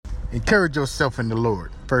Encourage yourself in the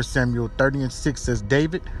Lord. 1 Samuel 30:6 says,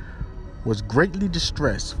 David was greatly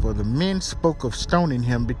distressed, for the men spoke of stoning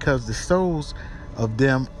him, because the souls of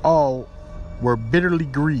them all were bitterly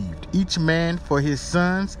grieved, each man for his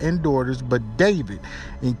sons and daughters. But David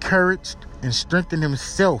encouraged and strengthened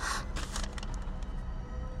himself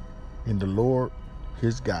in the Lord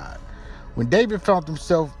his God. When David found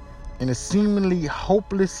himself in a seemingly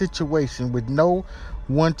hopeless situation with no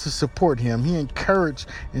one to support him, he encouraged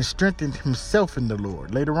and strengthened himself in the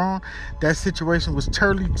Lord. Later on, that situation was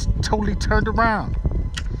totally turned around.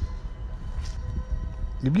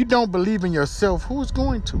 If you don't believe in yourself, who is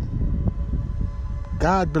going to?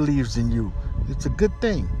 God believes in you. It's a good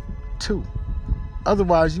thing, too.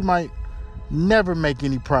 Otherwise, you might never make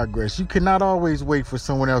any progress. You cannot always wait for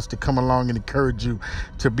someone else to come along and encourage you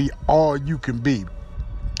to be all you can be.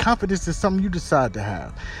 Confidence is something you decide to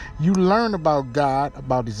have. You learn about God,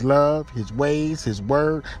 about his love, his ways, his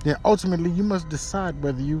word. Then ultimately you must decide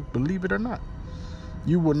whether you believe it or not.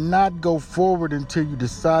 You will not go forward until you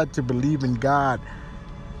decide to believe in God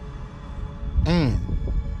and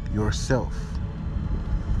yourself.